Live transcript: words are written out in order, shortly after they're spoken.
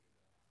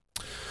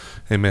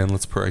Amen.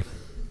 Let's pray.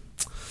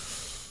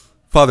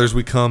 Father, as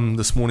we come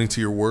this morning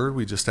to your word,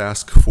 we just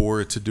ask for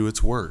it to do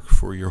its work,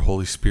 for your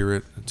Holy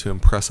Spirit to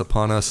impress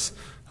upon us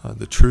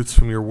the truths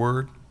from your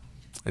word.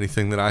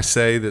 Anything that I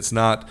say that's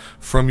not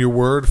from your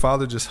word,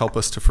 Father, just help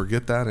us to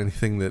forget that.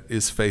 Anything that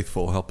is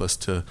faithful, help us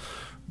to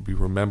be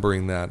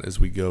remembering that as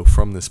we go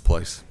from this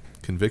place.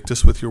 Convict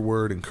us with your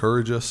word,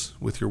 encourage us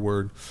with your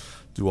word.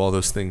 Do all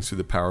those things through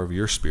the power of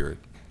your Spirit.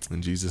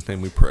 In Jesus'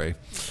 name we pray.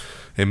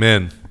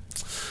 Amen.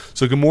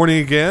 So good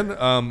morning again.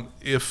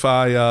 If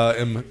I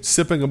am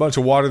sipping a bunch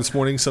of water this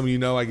morning, some of you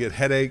know I get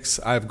headaches.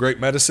 I have great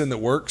medicine that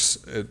works.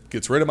 It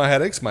gets rid of my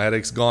headaches. My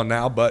headache's gone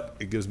now, but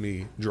it gives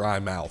me dry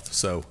mouth.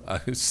 So I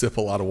sip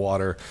a lot of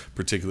water,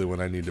 particularly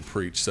when I need to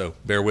preach. So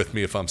bear with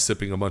me if I'm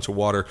sipping a bunch of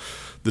water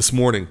this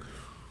morning.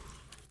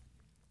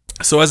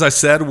 So as I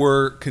said,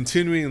 we're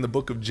continuing in the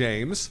book of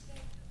James.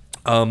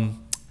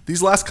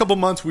 These last couple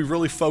months, we've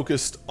really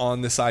focused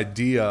on this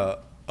idea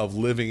of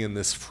living in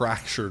this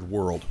fractured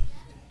world.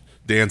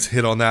 Dan's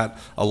hit on that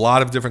a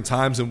lot of different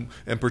times, and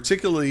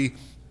particularly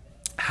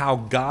how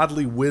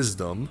godly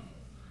wisdom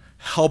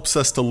helps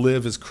us to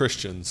live as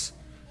Christians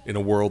in a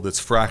world that's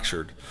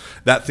fractured.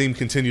 That theme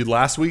continued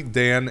last week.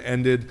 Dan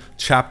ended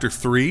chapter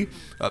 3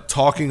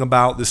 talking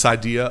about this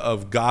idea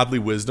of godly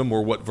wisdom,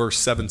 or what verse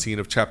 17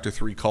 of chapter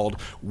 3 called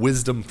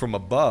wisdom from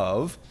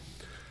above,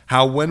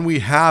 how when we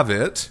have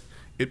it,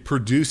 it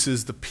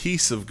produces the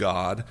peace of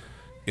God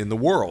in the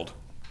world.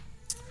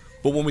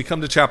 But when we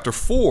come to chapter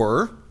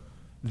 4,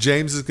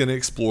 James is going to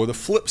explore the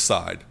flip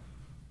side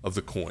of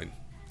the coin.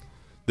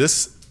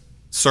 This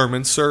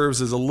sermon serves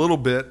as a little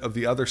bit of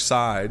the other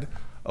side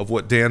of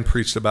what Dan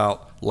preached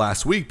about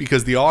last week,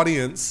 because the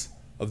audience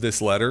of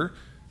this letter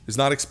is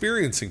not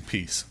experiencing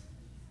peace.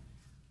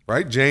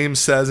 Right? James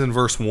says in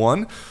verse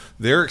 1,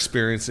 they're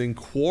experiencing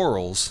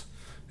quarrels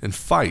and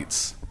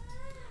fights.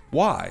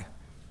 Why?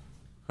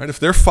 Right? If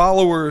they're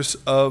followers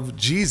of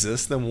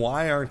Jesus, then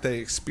why aren't they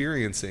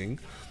experiencing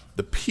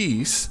the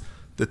peace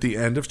that the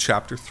end of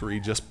chapter 3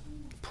 just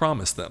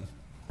promised them?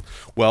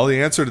 Well,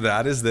 the answer to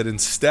that is that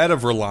instead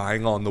of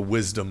relying on the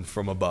wisdom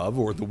from above,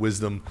 or the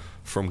wisdom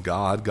from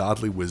God,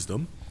 godly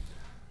wisdom,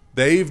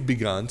 they've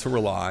begun to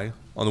rely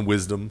on the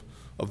wisdom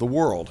of the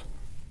world.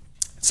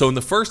 So in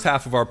the first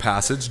half of our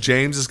passage,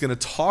 James is going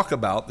to talk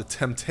about the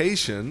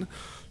temptation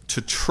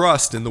to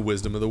trust in the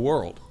wisdom of the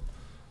world.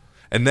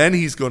 And then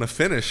he's going to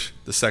finish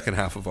the second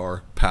half of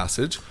our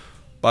passage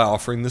by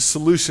offering the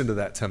solution to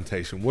that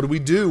temptation. What do we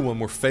do when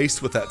we're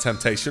faced with that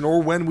temptation,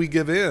 or when we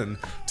give in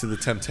to the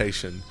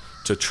temptation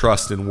to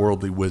trust in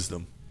worldly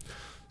wisdom?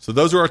 So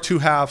those are our two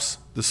halves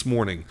this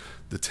morning,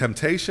 the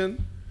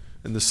temptation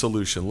and the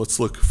solution. Let's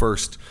look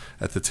first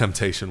at the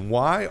temptation.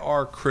 Why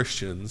are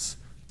Christians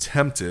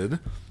tempted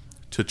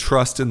to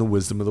trust in the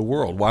wisdom of the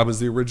world? Why was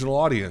the original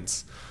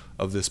audience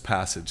of this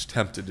passage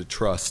tempted to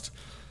trust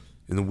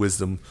in the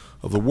wisdom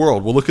of the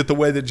world? We'll look at the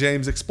way that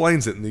James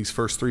explains it in these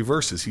first 3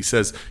 verses. He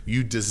says,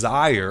 you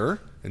desire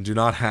and do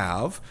not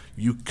have,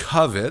 you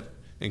covet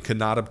and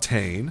cannot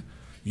obtain,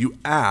 you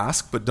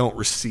ask but don't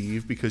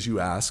receive because you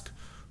ask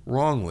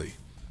wrongly.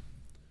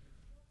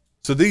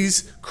 So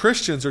these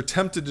Christians are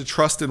tempted to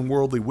trust in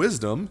worldly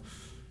wisdom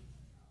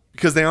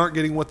because they aren't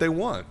getting what they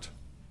want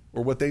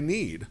or what they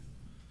need.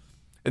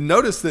 And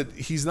notice that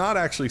he's not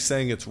actually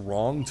saying it's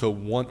wrong to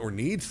want or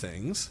need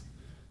things.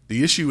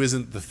 The issue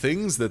isn't the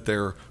things that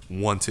they're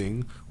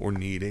wanting or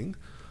needing.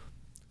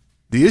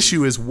 The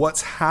issue is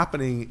what's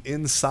happening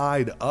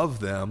inside of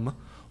them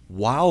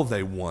while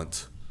they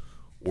want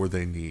or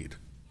they need.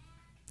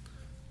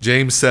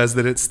 James says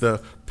that it's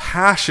the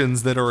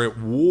passions that are at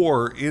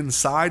war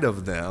inside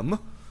of them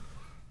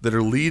that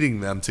are leading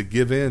them to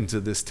give in to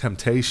this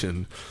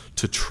temptation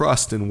to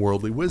trust in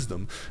worldly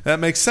wisdom.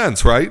 That makes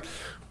sense, right?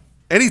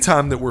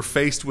 Anytime that we're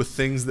faced with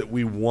things that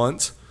we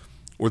want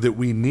or that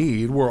we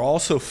need, we're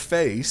also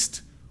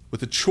faced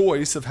with a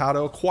choice of how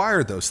to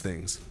acquire those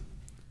things,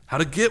 how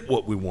to get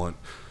what we want,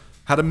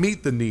 how to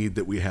meet the need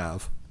that we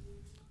have.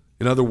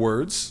 In other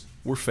words,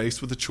 we're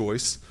faced with a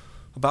choice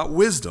about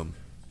wisdom.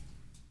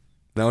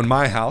 Now, in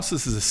my house,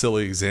 this is a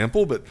silly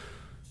example, but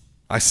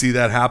I see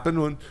that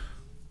happen when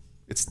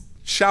it's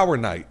shower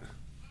night.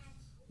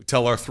 We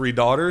tell our 3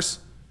 daughters,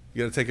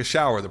 you got to take a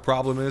shower. The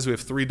problem is we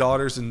have 3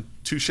 daughters and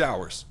 2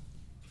 showers.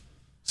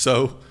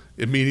 So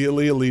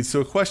immediately it leads to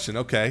a question.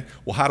 Okay,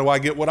 well, how do I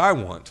get what I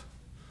want?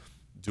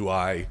 Do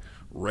I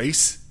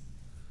race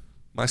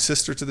my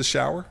sister to the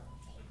shower?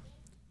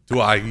 Do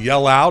I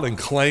yell out and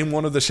claim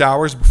one of the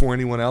showers before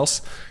anyone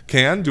else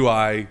can? Do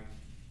I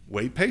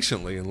wait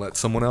patiently and let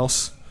someone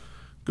else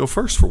go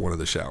first for one of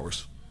the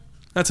showers?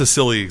 That's a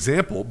silly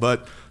example,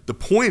 but the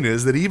point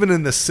is that even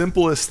in the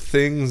simplest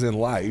things in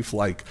life,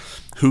 like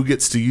who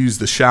gets to use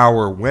the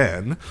shower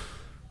when,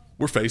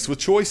 we're faced with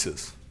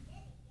choices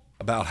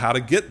about how to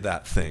get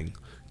that thing,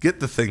 get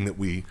the thing that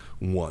we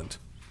want.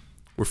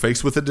 We're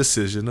faced with a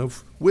decision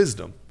of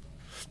wisdom.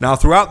 Now,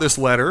 throughout this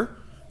letter,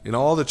 in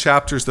all the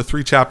chapters, the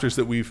 3 chapters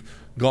that we've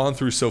gone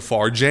through so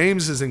far,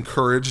 James has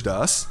encouraged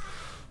us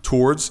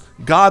towards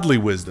godly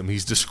wisdom.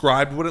 He's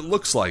described what it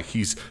looks like.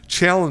 He's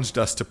challenged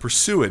us to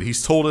pursue it.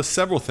 He's told us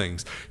several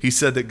things. He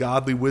said that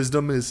godly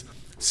wisdom is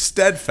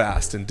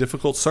steadfast in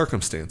difficult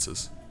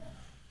circumstances.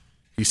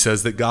 He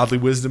says that godly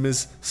wisdom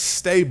is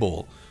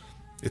stable.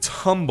 It's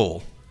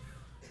humble.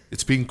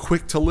 It's being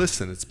quick to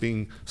listen. It's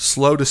being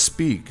slow to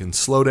speak and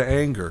slow to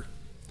anger.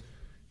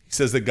 He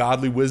says that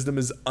godly wisdom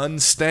is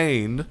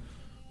unstained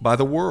by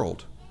the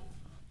world.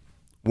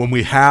 When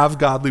we have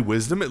godly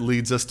wisdom, it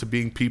leads us to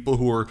being people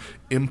who are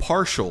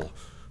impartial,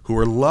 who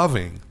are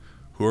loving,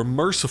 who are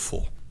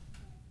merciful.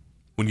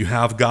 When you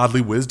have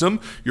godly wisdom,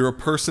 you're a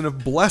person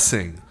of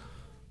blessing,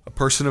 a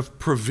person of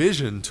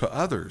provision to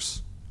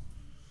others.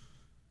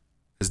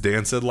 As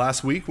Dan said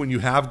last week, when you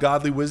have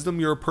godly wisdom,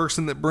 you're a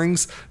person that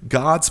brings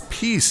God's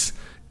peace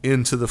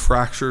into the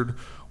fractured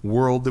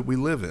world that we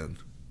live in.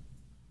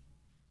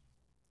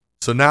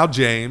 So now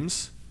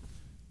James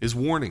is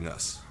warning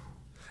us.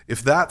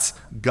 If that's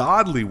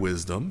godly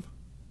wisdom,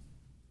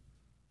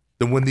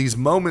 then when these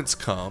moments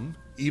come,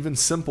 even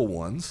simple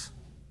ones,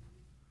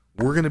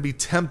 we're going to be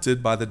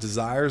tempted by the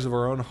desires of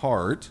our own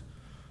heart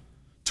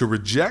to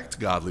reject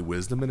godly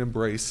wisdom and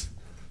embrace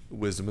the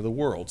wisdom of the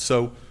world.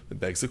 So it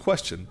begs the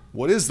question,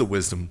 what is the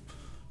wisdom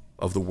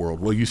of the world?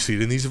 Well, you see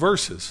it in these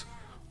verses.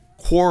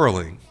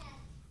 Quarreling,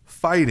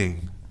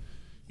 fighting,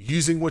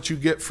 using what you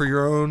get for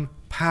your own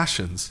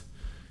passions,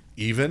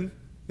 even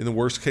in the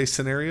worst case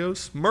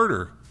scenarios,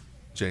 murder,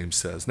 James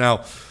says.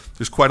 Now,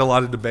 there's quite a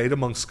lot of debate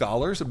among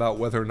scholars about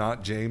whether or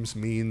not James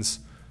means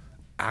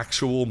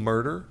actual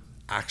murder,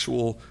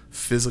 actual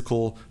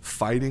physical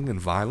fighting and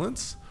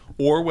violence,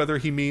 or whether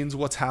he means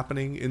what's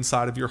happening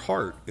inside of your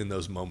heart in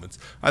those moments.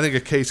 I think a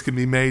case can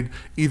be made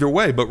either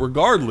way, but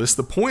regardless,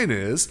 the point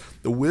is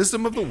the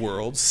wisdom of the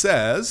world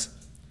says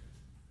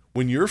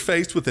when you're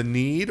faced with a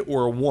need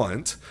or a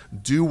want,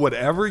 do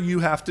whatever you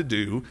have to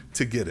do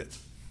to get it.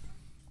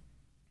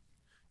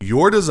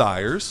 Your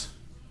desires,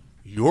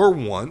 your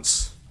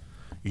wants,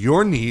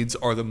 your needs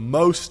are the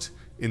most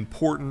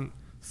important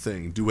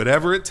thing. Do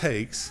whatever it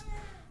takes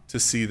to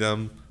see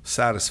them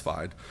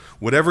satisfied.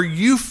 Whatever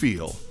you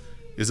feel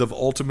is of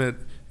ultimate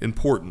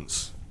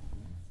importance.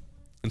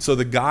 And so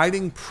the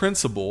guiding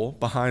principle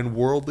behind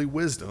worldly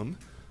wisdom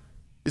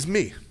is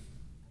me.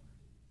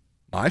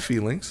 My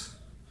feelings,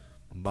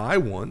 my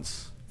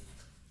wants,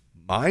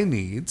 my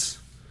needs.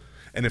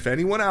 And if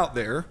anyone out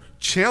there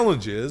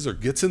challenges or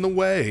gets in the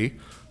way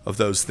of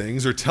those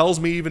things or tells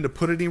me even to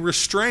put any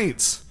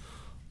restraints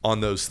on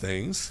those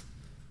things,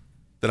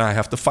 then I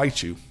have to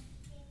fight you.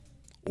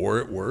 Or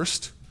at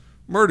worst,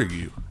 murder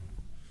you.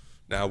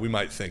 Now, we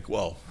might think,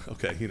 well,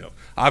 okay,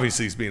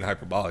 obviously he's being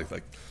hyperbolic,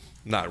 like,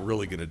 I'm not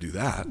really going to do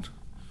that.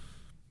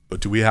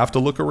 But do we have to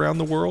look around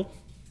the world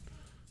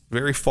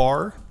very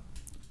far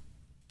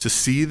to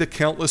see the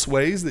countless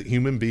ways that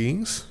human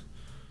beings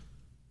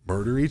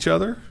murder each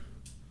other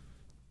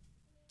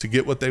to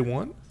get what they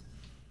want?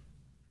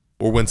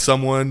 Or when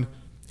someone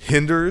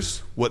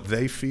hinders what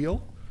they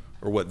feel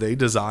or what they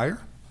desire,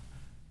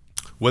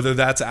 whether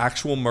that's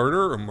actual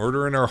murder or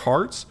murder in our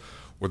hearts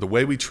or the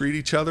way we treat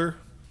each other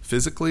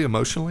physically,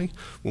 emotionally,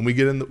 when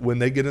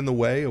they get in the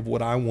way of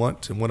what I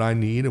want and what I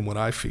need and what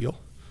I feel.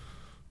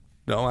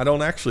 No, I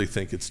don't actually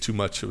think it's too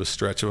much of a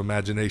stretch of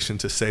imagination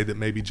to say that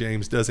maybe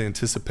James does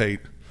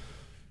anticipate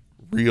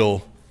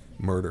real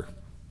murder.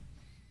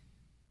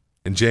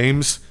 And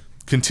James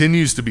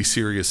continues to be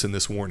serious in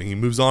this warning. He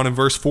moves on in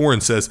verse 4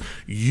 and says,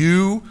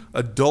 "You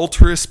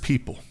adulterous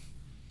people,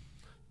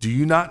 do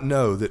you not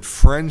know that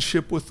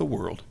friendship with the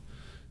world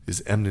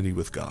is enmity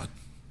with God?"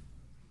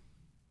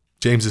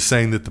 James is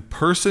saying that the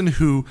person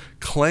who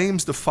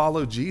claims to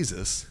follow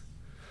Jesus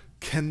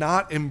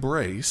cannot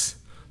embrace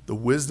the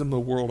wisdom the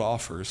world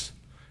offers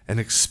and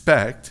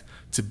expect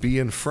to be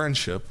in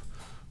friendship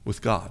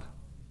with God.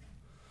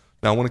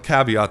 Now, I want to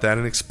caveat that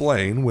and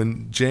explain.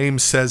 When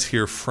James says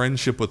here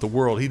friendship with the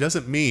world, he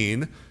doesn't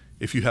mean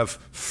if you have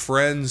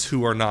friends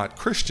who are not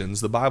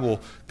Christians. The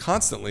Bible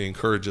constantly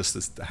encourages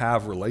us to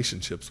have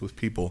relationships with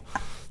people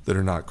that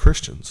are not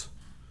Christians.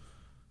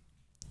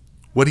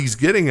 What he's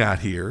getting at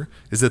here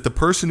is that the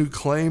person who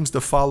claims to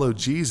follow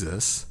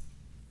Jesus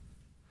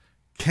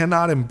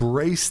cannot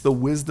embrace the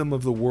wisdom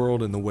of the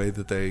world in the way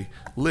that they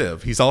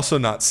live. He's also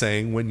not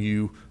saying when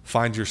you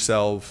find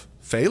yourself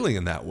failing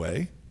in that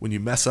way, when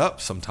you mess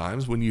up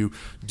sometimes, when you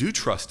do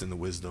trust in the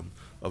wisdom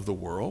of the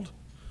world,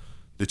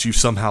 that you've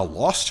somehow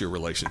lost your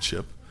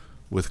relationship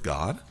with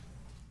God.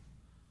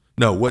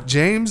 No, what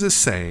James is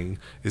saying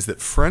is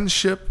that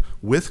friendship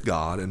with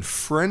God and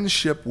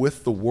friendship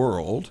with the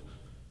world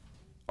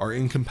are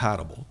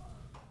incompatible.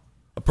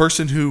 A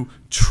person who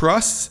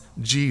trusts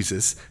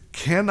Jesus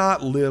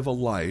cannot live a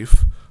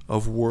life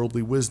of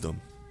worldly wisdom.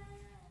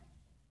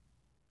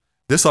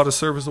 This ought to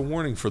serve as a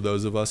warning for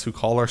those of us who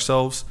call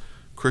ourselves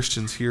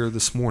Christians here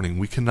this morning.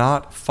 We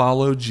cannot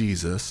follow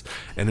Jesus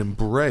and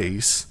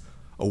embrace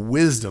a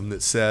wisdom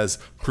that says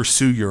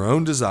pursue your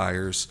own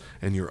desires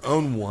and your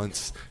own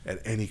wants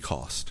at any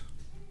cost.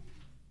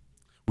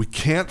 We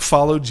can't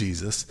follow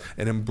Jesus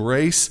and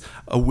embrace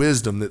a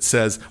wisdom that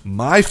says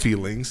my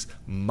feelings,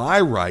 my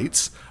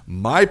rights,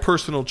 my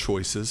personal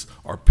choices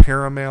are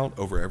paramount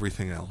over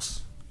everything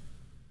else.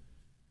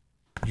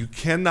 You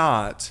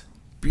cannot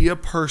be a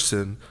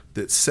person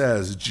that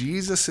says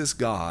Jesus is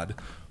God,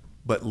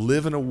 but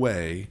live in a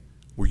way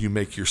where you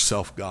make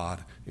yourself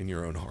God in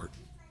your own heart.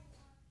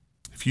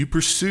 If you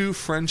pursue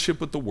friendship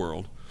with the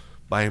world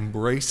by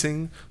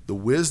embracing the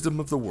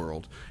wisdom of the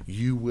world,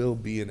 you will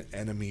be an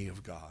enemy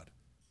of God,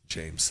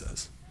 James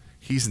says.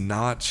 He's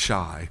not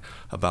shy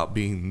about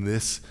being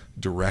this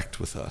direct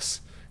with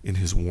us in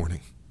his warning.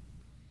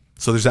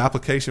 So there's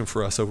application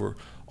for us over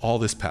all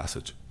this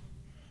passage,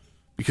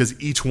 because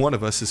each one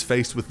of us is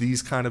faced with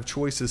these kind of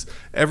choices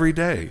every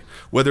day,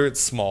 whether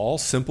it's small,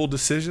 simple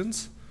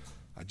decisions.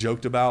 I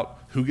joked about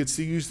who gets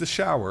to use the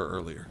shower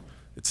earlier.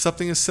 It's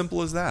something as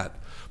simple as that.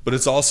 But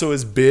it's also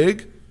as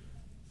big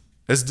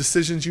as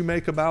decisions you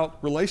make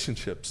about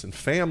relationships and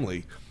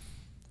family,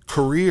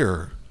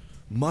 career,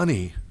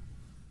 money.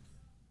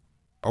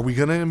 Are we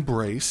going to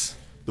embrace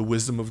the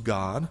wisdom of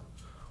God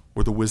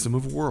or the wisdom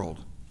of the world?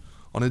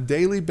 On a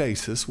daily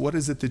basis, what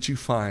is it that you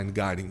find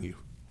guiding you?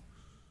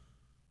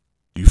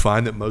 Do you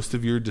find that most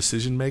of your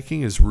decision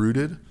making is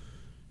rooted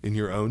in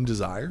your own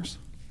desires?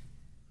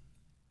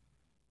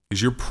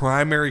 Is your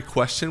primary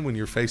question when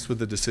you're faced with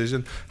a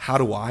decision, how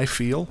do I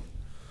feel?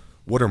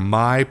 What are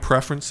my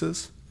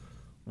preferences?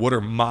 What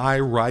are my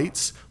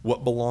rights?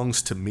 What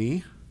belongs to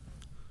me?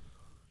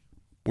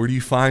 Where do you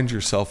find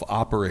yourself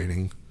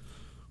operating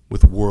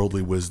with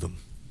worldly wisdom?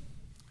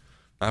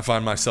 I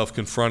find myself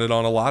confronted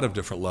on a lot of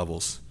different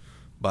levels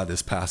by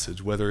this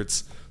passage, whether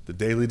it's the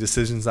daily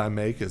decisions I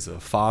make as a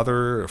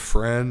father, a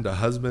friend, a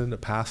husband, a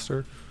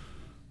pastor,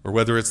 or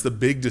whether it's the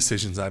big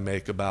decisions I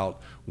make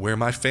about where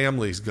my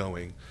family's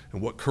going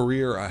and what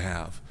career I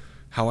have,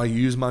 how I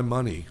use my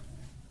money.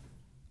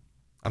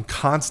 I'm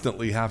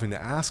constantly having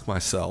to ask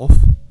myself,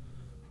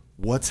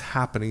 what's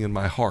happening in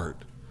my heart?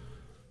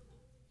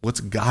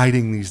 What's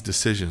guiding these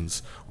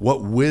decisions?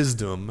 What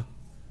wisdom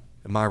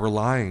am I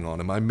relying on?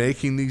 Am I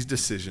making these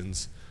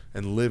decisions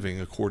and living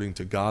according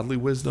to godly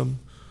wisdom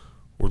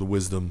or the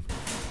wisdom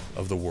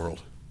of the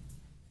world?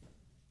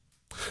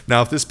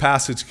 Now, if this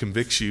passage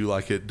convicts you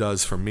like it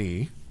does for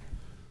me,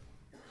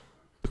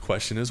 the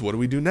question is, what do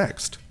we do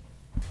next?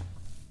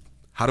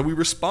 How do we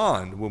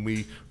respond when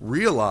we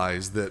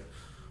realize that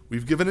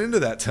we've given into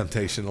that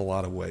temptation in a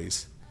lot of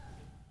ways?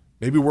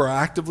 Maybe we're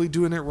actively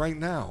doing it right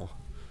now.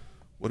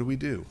 What do we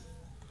do?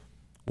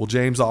 Well,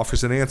 James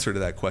offers an answer to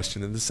that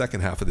question in the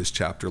second half of this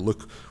chapter.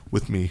 Look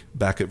with me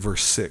back at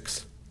verse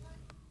 6.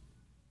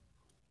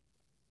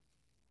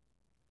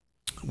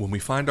 When we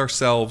find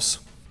ourselves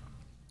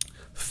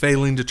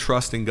failing to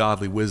trust in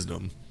godly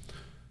wisdom,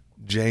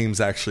 James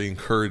actually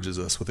encourages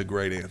us with a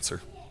great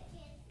answer.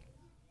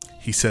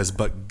 He says,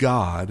 but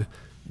God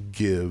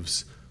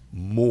gives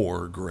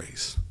more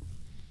grace.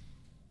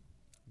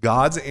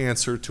 God's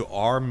answer to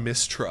our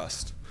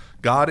mistrust,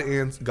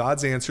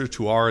 God's answer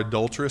to our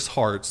adulterous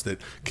hearts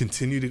that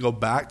continue to go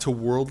back to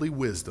worldly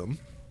wisdom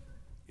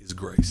is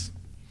grace.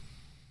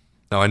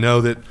 Now, I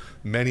know that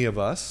many of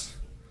us,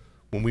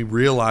 when we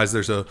realize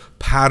there's a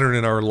pattern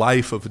in our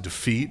life of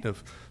defeat,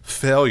 of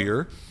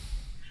failure,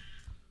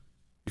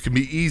 it can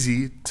be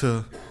easy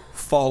to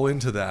fall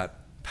into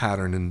that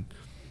pattern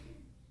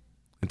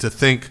and to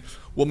think,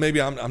 well, maybe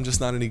I'm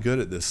just not any good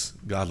at this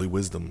godly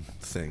wisdom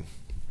thing.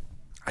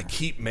 I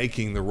keep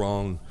making the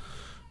wrong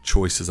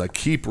choices. I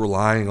keep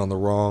relying on the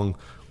wrong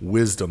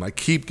wisdom. I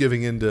keep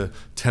giving into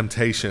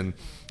temptation.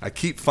 I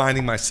keep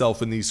finding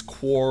myself in these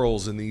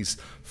quarrels and these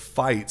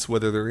fights,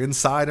 whether they're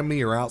inside of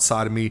me or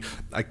outside of me.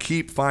 I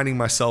keep finding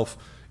myself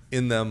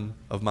in them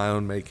of my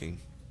own making.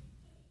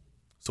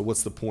 So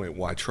what's the point?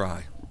 Why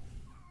try?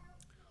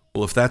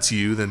 Well, if that's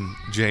you, then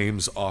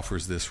James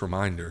offers this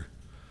reminder.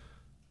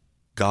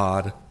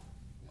 God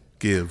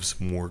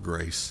gives more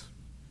grace.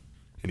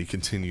 And he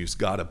continues,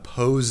 God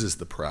opposes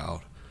the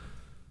proud,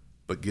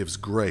 but gives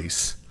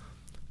grace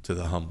to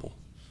the humble.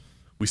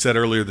 We said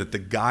earlier that the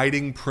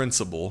guiding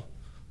principle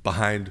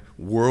behind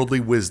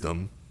worldly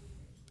wisdom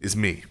is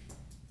me.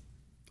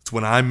 It's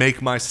when I make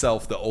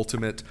myself the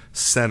ultimate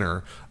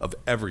center of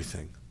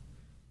everything.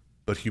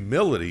 But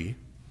humility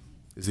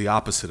is the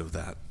opposite of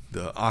that.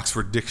 The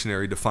Oxford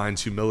Dictionary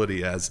defines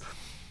humility as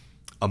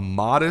a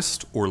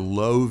modest or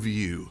low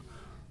view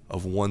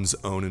of one's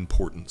own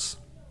importance.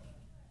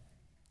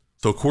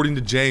 So according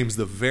to James,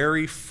 the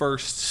very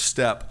first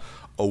step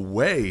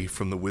away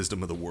from the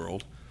wisdom of the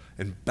world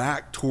and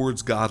back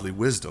towards godly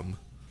wisdom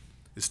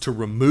is to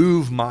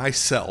remove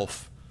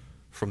myself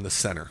from the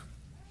center.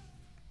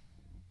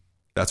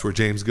 That's where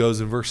James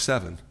goes in verse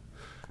 7.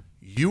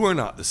 You are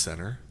not the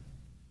center.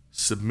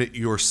 Submit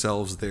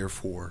yourselves,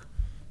 therefore,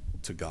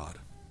 to God.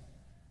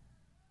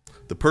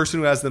 The person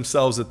who has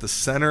themselves at the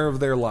center of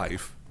their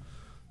life,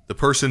 the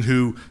person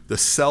who the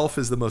self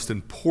is the most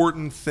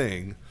important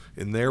thing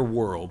in their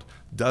world,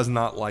 does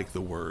not like the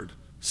word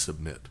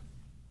submit.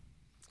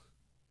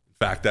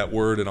 In fact, that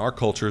word in our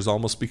culture has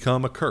almost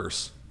become a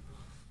curse.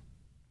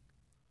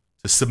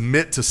 To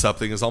submit to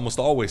something is almost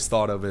always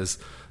thought of as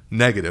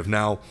negative.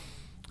 Now,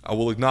 I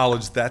will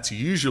acknowledge that's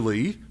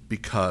usually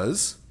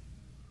because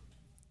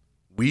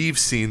we've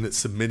seen that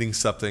submitting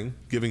something,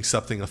 giving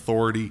something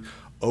authority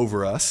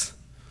over us,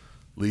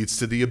 leads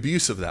to the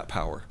abuse of that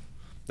power.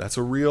 That's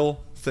a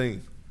real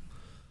thing.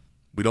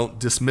 We don't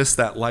dismiss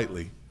that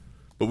lightly.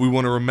 But we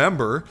want to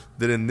remember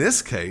that in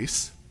this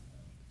case,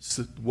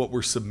 what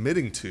we're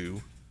submitting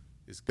to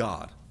is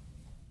God.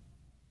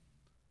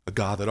 A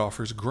God that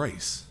offers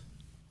grace.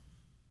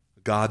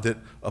 A God that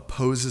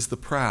opposes the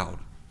proud.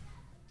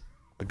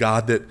 A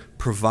God that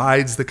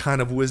provides the kind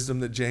of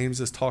wisdom that James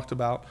has talked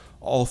about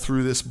all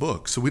through this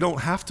book. So we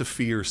don't have to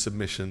fear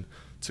submission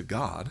to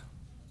God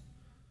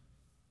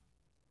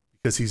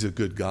because he's a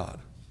good God.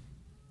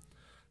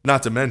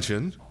 Not to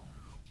mention,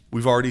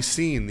 we've already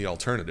seen the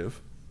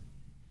alternative.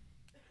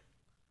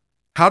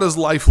 How does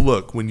life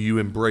look when you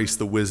embrace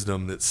the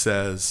wisdom that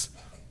says,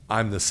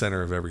 I'm the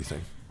center of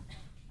everything?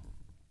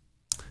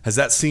 Has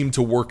that seemed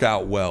to work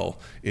out well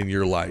in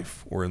your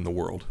life or in the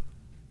world?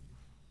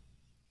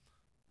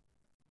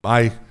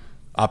 My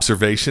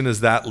observation is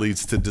that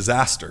leads to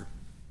disaster.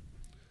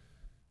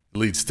 It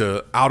leads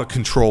to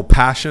out-of-control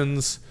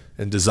passions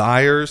and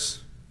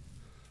desires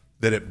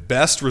that at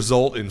best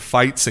result in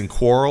fights and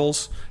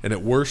quarrels, and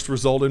at worst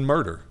result in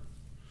murder.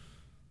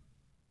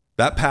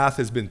 That path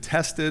has been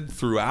tested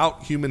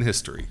throughout human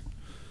history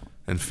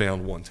and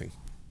found wanting.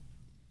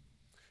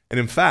 And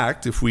in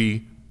fact, if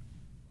we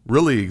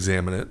really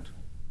examine it,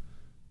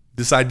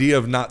 this idea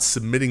of not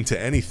submitting to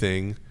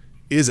anything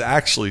is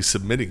actually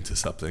submitting to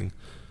something.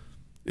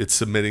 It's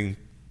submitting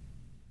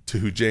to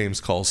who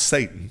James calls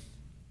Satan,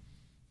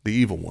 the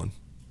evil one.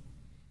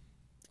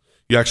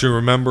 You actually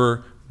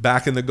remember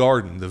back in the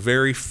garden, the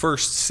very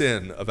first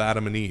sin of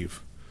Adam and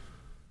Eve.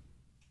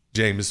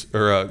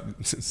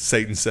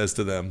 Satan says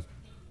to them,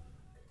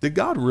 did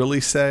God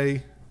really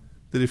say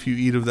that if you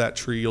eat of that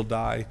tree, you'll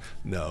die?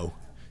 No.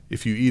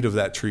 If you eat of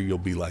that tree, you'll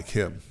be like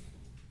him.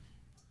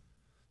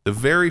 The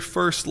very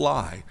first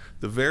lie,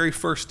 the very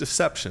first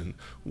deception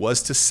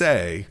was to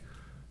say,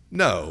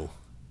 no,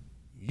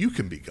 you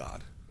can be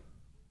God.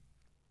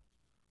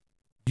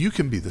 You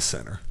can be the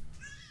center.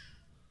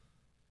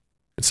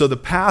 And so the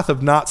path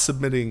of not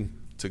submitting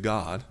to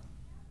God,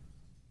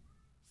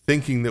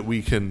 thinking that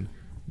we can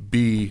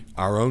be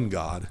our own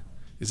God,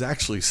 is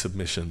actually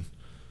submission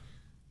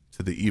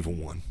to the evil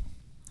one,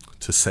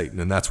 to Satan.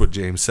 And that's what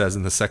James says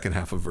in the second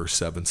half of verse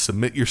 7.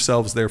 Submit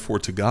yourselves therefore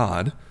to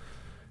God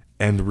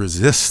and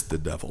resist the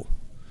devil,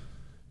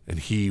 and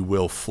he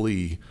will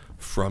flee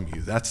from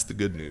you. That's the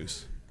good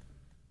news.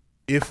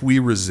 If we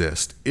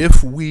resist,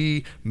 if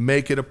we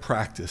make it a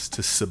practice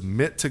to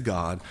submit to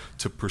God,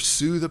 to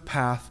pursue the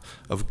path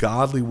of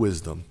godly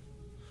wisdom,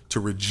 to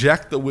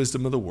reject the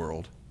wisdom of the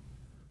world,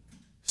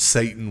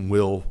 Satan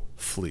will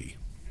flee.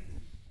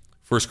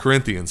 1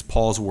 Corinthians,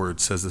 Paul's word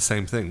says the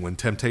same thing. When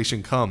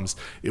temptation comes,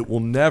 it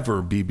will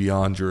never be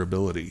beyond your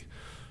ability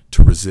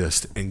to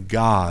resist, and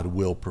God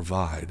will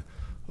provide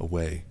a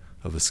way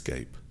of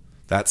escape.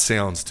 That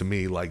sounds to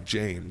me like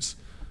James.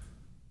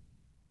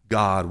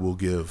 God will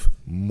give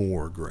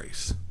more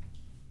grace.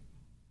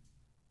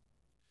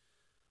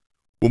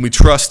 When we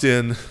trust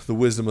in the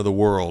wisdom of the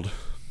world,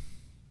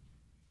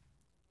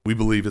 we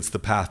believe it's the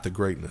path to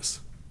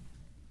greatness.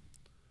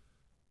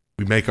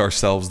 We make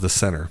ourselves the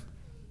center.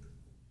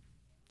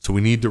 So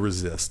we need to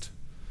resist.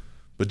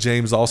 But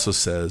James also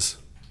says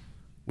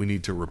we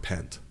need to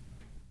repent.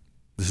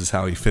 This is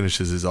how he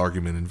finishes his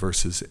argument in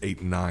verses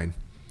 8 and 9.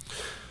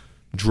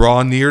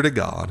 Draw near to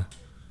God,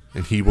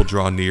 and he will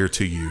draw near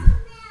to you.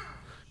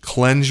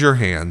 Cleanse your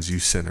hands, you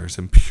sinners,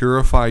 and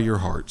purify your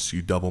hearts,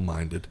 you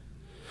double-minded.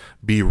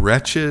 Be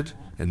wretched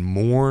and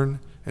mourn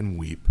and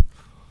weep.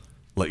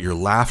 Let your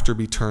laughter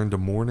be turned to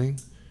mourning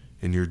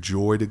and your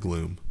joy to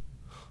gloom.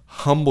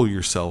 Humble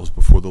yourselves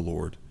before the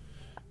Lord,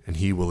 and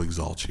he will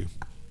exalt you.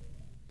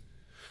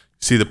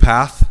 See, the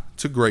path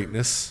to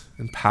greatness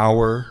and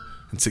power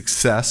and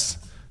success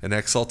and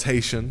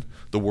exaltation,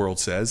 the world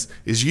says,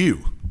 is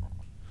you.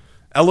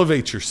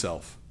 Elevate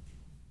yourself.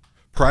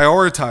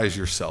 Prioritize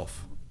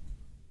yourself.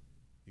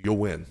 You'll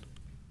win.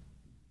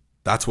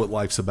 That's what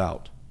life's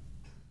about.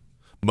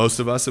 Most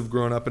of us have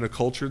grown up in a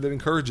culture that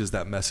encourages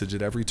that message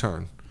at every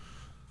turn.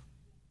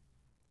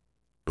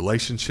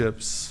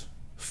 Relationships,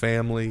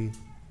 family,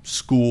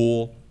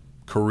 school,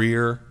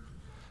 career.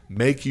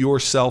 Make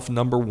yourself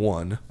number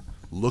one.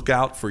 Look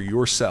out for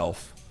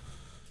yourself,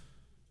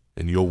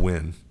 and you'll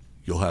win.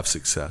 You'll have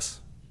success.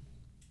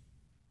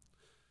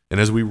 And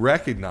as we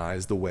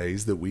recognize the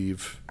ways that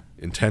we've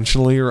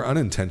intentionally or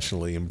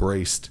unintentionally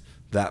embraced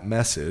that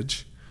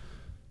message,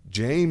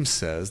 James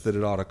says that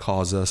it ought to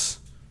cause us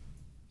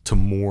to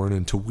mourn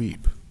and to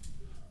weep.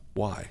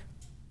 Why?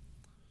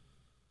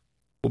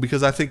 Well,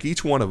 because I think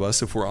each one of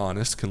us, if we're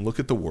honest, can look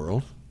at the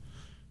world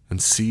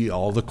and see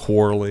all the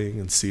quarreling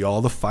and see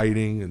all the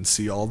fighting and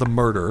see all the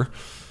murder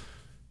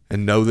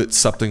and know that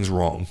something's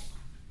wrong.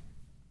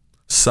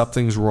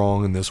 Something's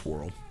wrong in this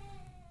world.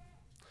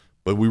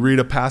 But we read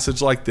a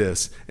passage like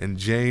this, and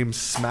James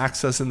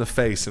smacks us in the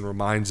face and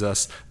reminds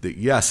us that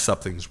yes,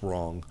 something's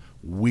wrong.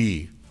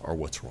 We are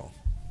what's wrong.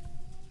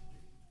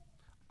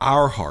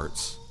 Our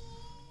hearts,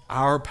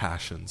 our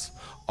passions,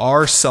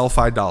 our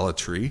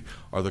self-idolatry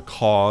are the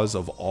cause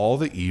of all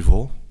the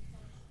evil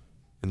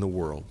in the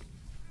world.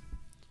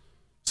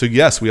 So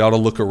yes, we ought to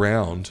look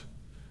around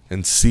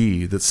and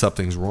see that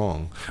something's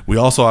wrong. We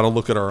also ought to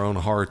look at our own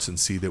hearts and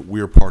see that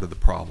we're part of the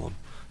problem.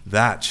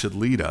 That should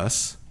lead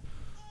us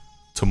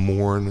to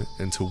mourn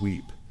and to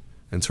weep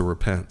and to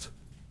repent.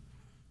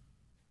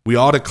 We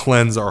ought to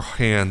cleanse our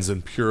hands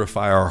and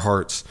purify our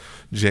hearts,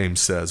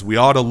 James says. We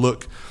ought to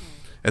look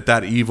at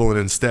that evil and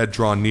instead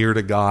draw near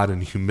to God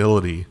in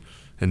humility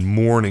and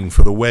mourning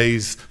for the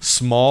ways,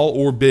 small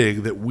or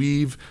big, that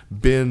we've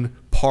been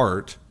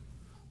part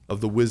of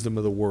the wisdom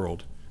of the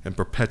world and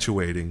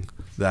perpetuating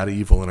that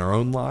evil in our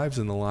own lives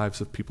and the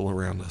lives of people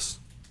around us.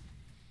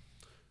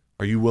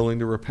 Are you willing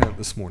to repent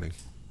this morning?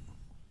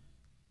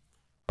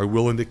 Are you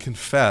willing to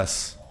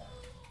confess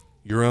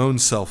your own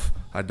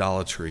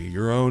self-idolatry,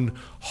 your own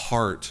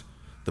heart,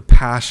 the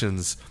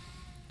passions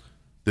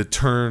that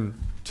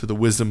turn to the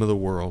wisdom of the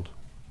world,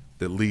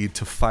 that lead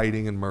to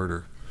fighting and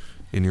murder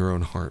in your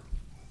own heart?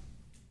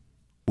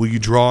 Will you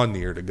draw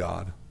near to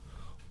God?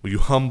 Will you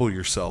humble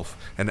yourself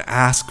and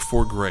ask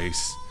for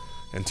grace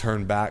and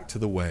turn back to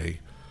the way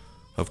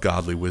of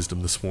godly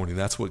wisdom this morning?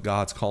 That's what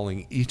God's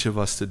calling each of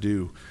us to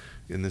do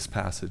in this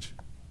passage.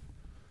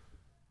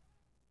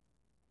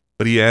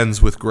 But he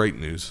ends with great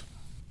news.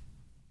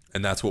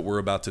 And that's what we're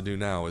about to do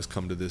now, is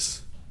come to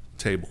this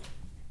table.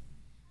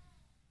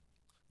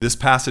 This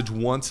passage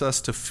wants us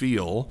to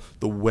feel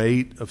the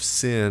weight of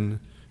sin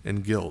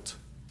and guilt.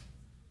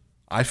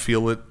 I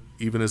feel it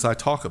even as I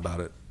talk about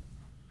it.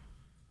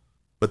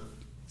 But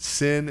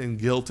sin and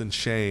guilt and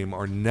shame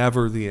are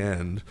never the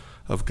end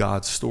of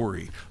God's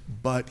story.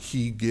 But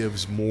he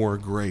gives more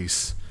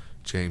grace,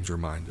 James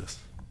reminds us.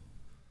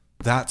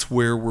 That's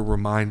where we're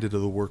reminded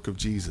of the work of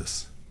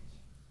Jesus.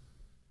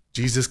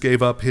 Jesus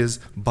gave up his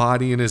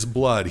body and his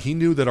blood. He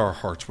knew that our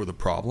hearts were the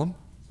problem.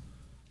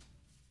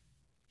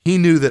 He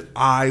knew that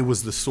I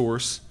was the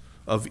source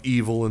of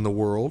evil in the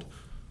world,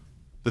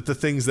 that the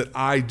things that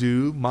I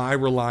do, my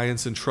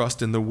reliance and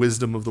trust in the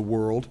wisdom of the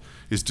world,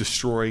 is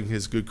destroying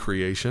his good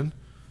creation.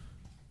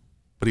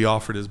 But he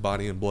offered his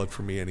body and blood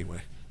for me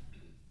anyway.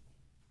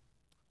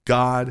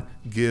 God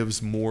gives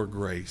more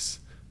grace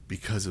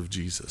because of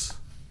Jesus.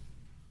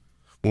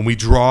 When we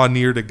draw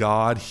near to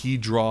God, he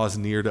draws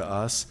near to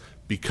us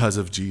because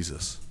of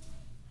Jesus.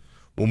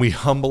 When we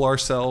humble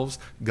ourselves,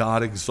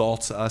 God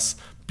exalts us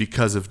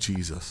because of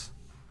Jesus.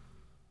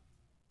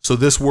 So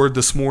this word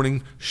this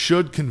morning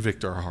should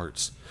convict our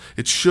hearts.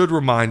 It should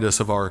remind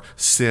us of our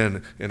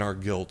sin and our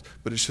guilt,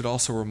 but it should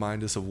also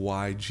remind us of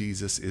why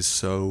Jesus is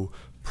so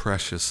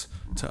precious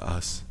to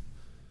us.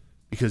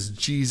 Because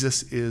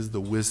Jesus is the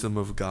wisdom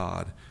of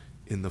God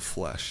in the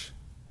flesh.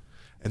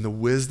 And the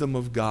wisdom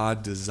of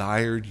God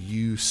desired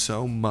you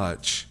so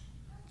much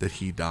that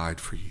he died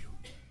for you.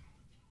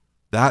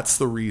 That's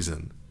the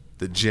reason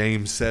that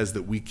James says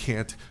that we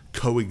can't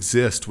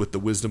coexist with the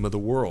wisdom of the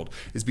world,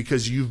 is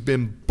because you've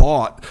been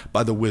bought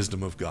by the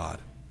wisdom of God.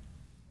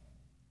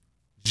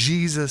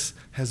 Jesus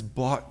has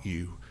bought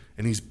you,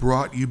 and he's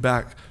brought you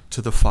back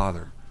to the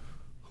Father,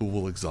 who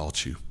will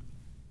exalt you.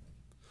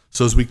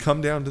 So as we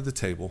come down to the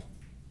table,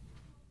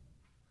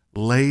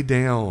 lay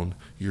down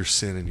your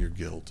sin and your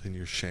guilt and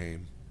your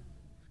shame.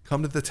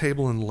 Come to the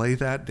table and lay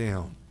that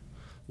down.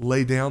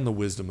 Lay down the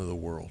wisdom of the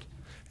world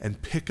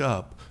and pick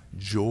up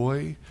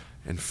joy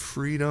and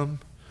freedom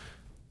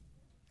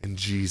in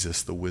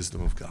Jesus, the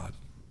wisdom of God.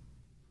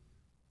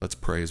 Let's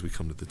pray as we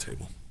come to the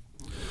table.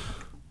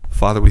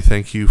 Father, we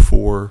thank you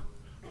for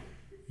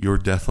your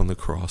death on the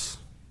cross.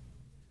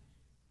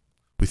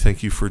 We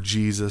thank you for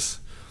Jesus,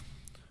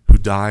 who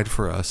died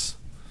for us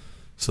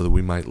so that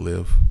we might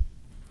live.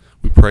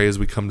 We pray as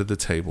we come to the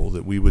table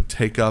that we would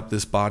take up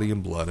this body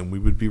and blood and we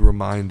would be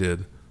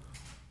reminded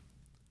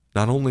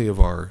not only of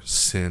our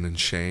sin and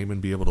shame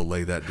and be able to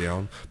lay that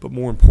down, but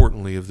more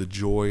importantly of the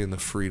joy and the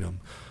freedom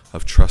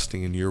of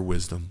trusting in your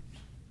wisdom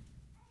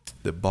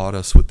that bought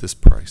us with this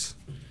price.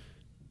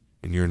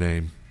 In your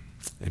name,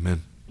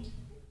 amen.